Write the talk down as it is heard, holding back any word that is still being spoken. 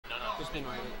spin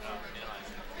right.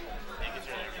 Make it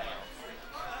sure they're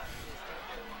I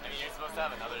mean, you're supposed to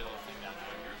have another little thing down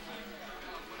there.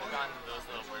 Work on those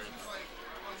little words.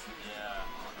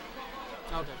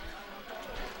 Yeah. Okay.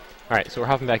 All right, so we're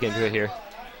hopping back into it here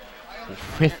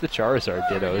with the Charizard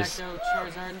Dittos.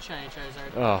 Charizard and Shiny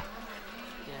Charizard. Oh.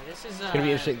 Yeah, this is. It's gonna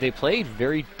be interesting. They played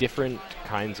very different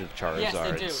kinds of Charizards. Yes,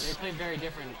 they do. They play very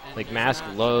different. Like Mask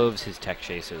loves his tech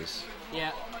chases.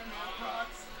 Yeah.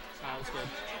 That was good.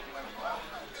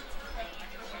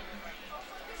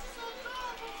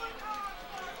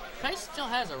 Kysce still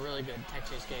has a really good tech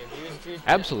chase game. He was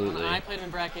Absolutely. When I played him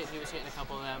in bracket, he was hitting a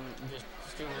couple of them, just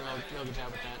doing a real good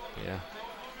job with that. Yeah.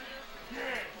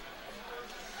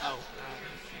 Oh.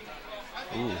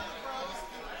 Ooh.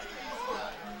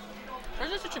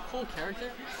 Charizard's such a cool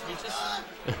character. He's just,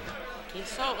 he's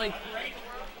so like,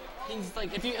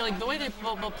 if you like the way they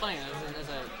both playing as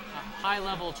a high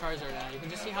level Charizard, you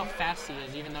can just see how fast he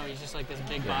is, even though he's just like this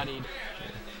big bodied.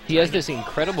 He has this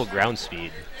incredible ground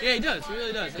speed. Yeah, he does. He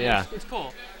really does. Yeah. It's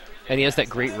cool. And he has that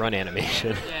great run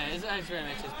animation. Yeah, his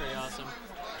animation is pretty awesome.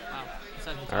 Wow.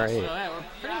 All right. So, yeah, we're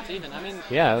pretty much even. I mean.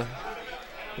 Yeah.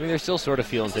 I mean, they're still sort of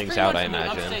feeling things out, I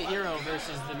imagine. This is pretty much the upstate hero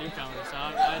versus the newcomer. So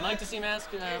I'd like to see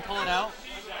Mask pull it out.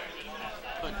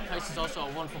 But Kysce is also a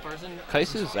wonderful person.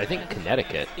 Kysce is, I think,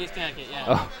 Connecticut. He's Connecticut, yeah.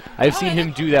 Oh, I've seen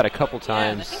him do that a couple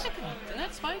times. Yeah, I think did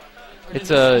that spike? Or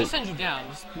It's it sends you down.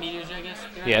 Just meteors, I guess.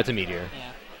 Yeah, it's a meteor.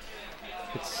 Yeah.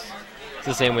 It's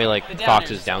the same way like The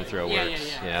Fox's down throw yeah,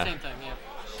 works. Yeah. Same thing, yeah.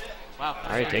 Wow.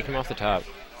 All right, take him off the top.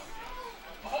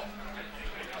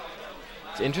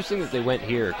 It's interesting that they went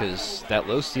here because that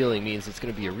low ceiling means it's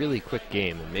going to be a really quick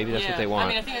game, and maybe that's what they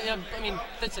want. I mean,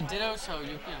 that's a ditto, so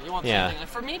you want something. Like,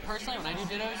 for me personally, when I do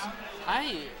dittos,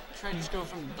 I try to just go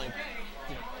from like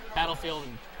Battlefield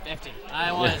and 50.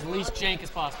 I want as least jank as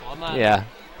possible. I'm not. Yeah.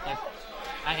 Like,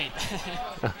 I hate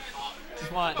that.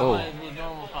 Just want to be as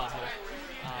normal as possible.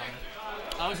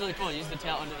 That was really cool. Use the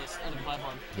tail under the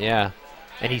platform. Yeah.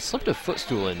 And he slipped a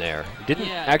footstool in there. Didn't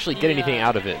actually get anything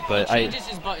out of it, but he changes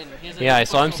his button. I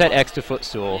saw him set X to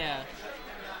footstool. Yeah.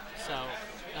 So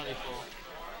that'd be cool.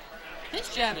 His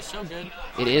jab is so good.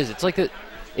 It is. It's like it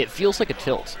feels like a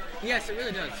tilt. Yes, it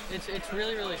really does. It's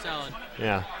really, really solid.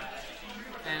 Yeah.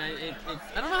 And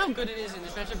I don't know how good it is in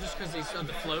this matchup just because of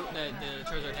the float that the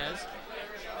Charizard has.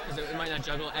 Because it might not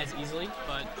juggle as easily,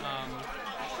 but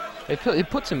it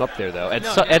puts him up there though.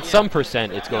 At some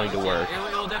percent, it's going to work. It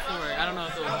will definitely work. I don't know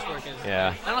if it will just work.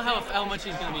 I don't know how much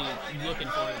he's going to be looking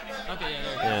for it. Okay,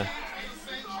 there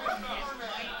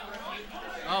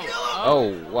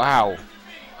Oh wow.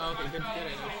 Okay, good.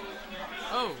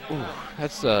 Oh. Ooh,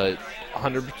 that's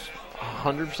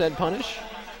 100% punish.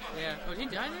 Yeah. Oh, he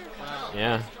died there? Wow.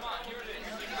 Yeah.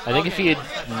 I think if he had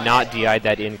not DI'd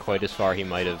that in quite as far, he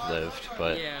might have lived,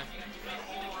 but... Yeah.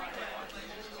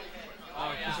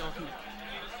 Oh, he's all trying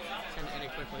to end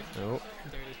it quickly. Oh.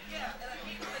 Dirty.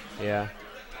 Yeah.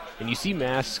 And you see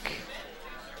Mask,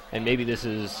 and maybe this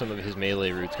is some of his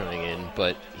melee routes coming in,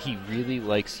 but he really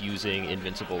likes using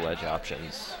invincible ledge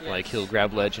options. Yes. Like, he'll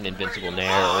grab ledge and invincible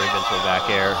nair or invincible back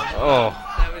air. Oh.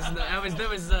 That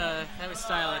was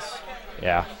stylish.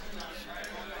 Yeah.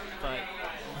 But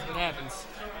it happens.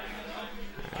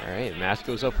 Alright, Mask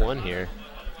goes up one here.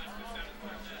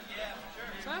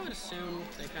 So I would assume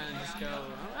they kind of just go,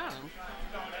 I don't know,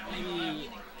 maybe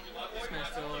Smash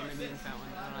Fill or maybe in Fountain.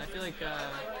 I don't know. I feel like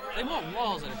they want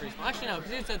walls at a pretty small. Actually, no,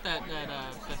 because it's at that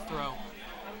throw.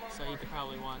 So you could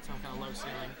probably want some kind of low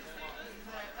ceiling.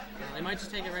 They might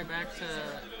just take it right back to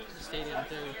the stadium,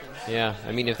 too. Yeah,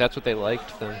 I mean, if that's what they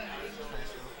liked, then...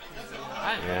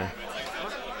 Yeah.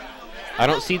 I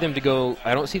don't see them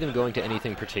going to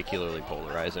anything particularly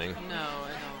polarizing. No, I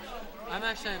don't. I'm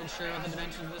actually not even sure what the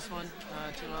dimensions of this one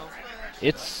too well.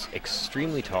 It's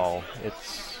extremely tall.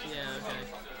 It's okay.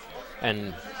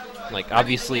 And like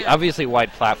obviously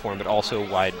wide platform, but also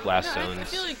wide blast zones. I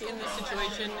feel like in this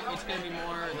situation, it's going to be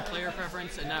more the player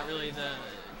preference and not really the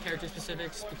character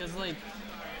specifics because they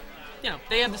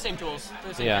have the same tools for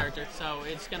the same character, so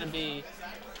it's going to be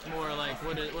more like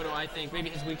what do I think maybe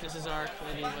his weaknesses are,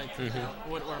 maybe like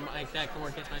what or like that can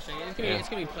work against my strength. It's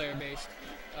gonna be player based,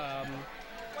 as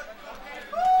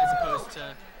opposed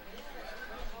to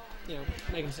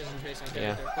making decisions based on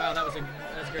character. Wow, that was great.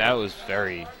 That was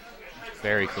very,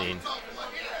 very clean.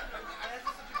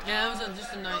 Yeah, that was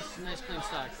just a nice clean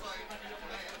stock.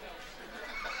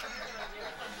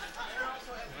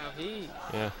 Wow,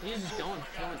 he's just going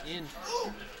in.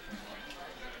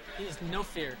 He has no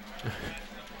fear.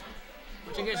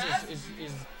 Which I guess is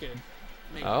good.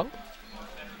 Maybe. Oh?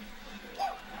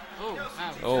 Oh,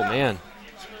 wow. Oh, man.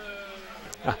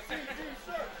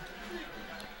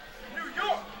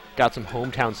 got some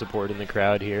hometown support in the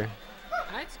crowd here.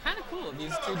 It's kind of cool.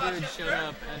 These two dudes showed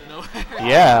up out of nowhere.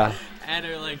 Yeah. And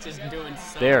are like just doing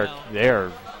so They're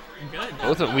good.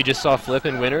 both of them. We just saw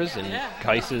flipping winners, and Yeah.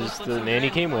 Kysce is Flips the and man he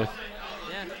grands. came with.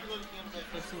 Yeah.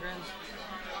 Flips and grands.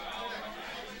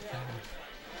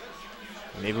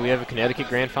 Maybe we have a Connecticut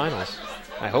Grand Finals.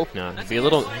 I hope not. It'd That's be a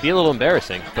little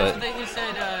embarrassing, That's but what he said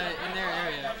in their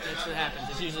area. That's what happens.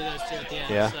 It's usually those two at the end.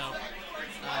 Yeah. So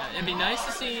it'd be nice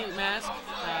to see Mask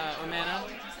or Mana,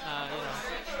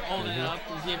 holding it up,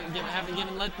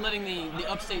 and letting the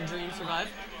upstate dream survive.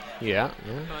 yeah.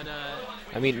 But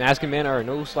I mean, Mask and Mana are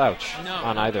no slouch No,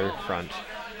 on not at either all. front.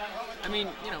 I mean,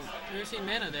 you're seeing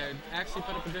Mana there actually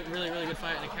put up a really really good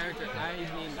fight in a character. I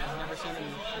mean, I've never seen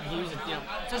him use it.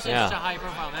 Especially Yeah. in such a high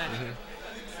profile match.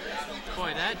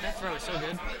 Boy, that throw is so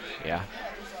good. Yeah.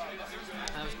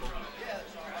 That was cool.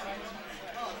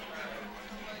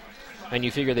 And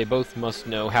you figure they both must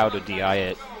know how to DI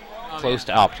it Oh, close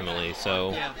yeah. to optimally,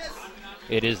 so Yeah,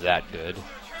 it is that good.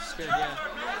 it's good. Yeah.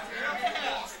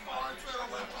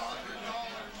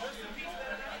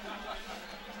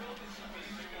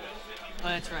 Oh,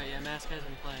 that's right. Yeah, Mask has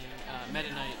been playing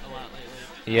Meta Knight a lot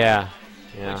lately. Yeah.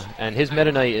 Which- And his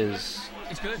Meta Knight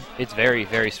It's good. it's very,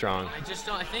 very strong. I just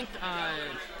don't. I think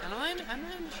I'm not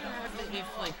even sure if these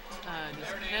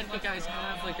Connecticut guys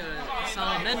have like a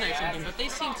solid Meta Knight or something, but they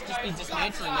seem to just be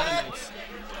dismantling Meta Knights.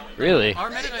 Really? Our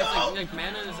Meta Knights, like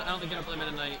Mana is, I don't think gonna play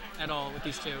Meta Knight at all with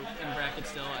these two in bracket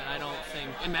still, and I don't think,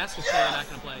 and Mask is clearly not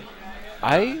gonna play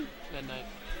Meta Knight.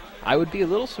 I would be a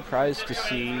little surprised to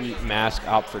see Mask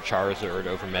opt for Charizard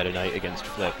over Meta Knight against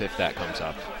Flip if that comes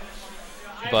up.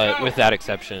 But with that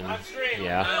exception,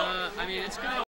 yeah. I mean, it's gonna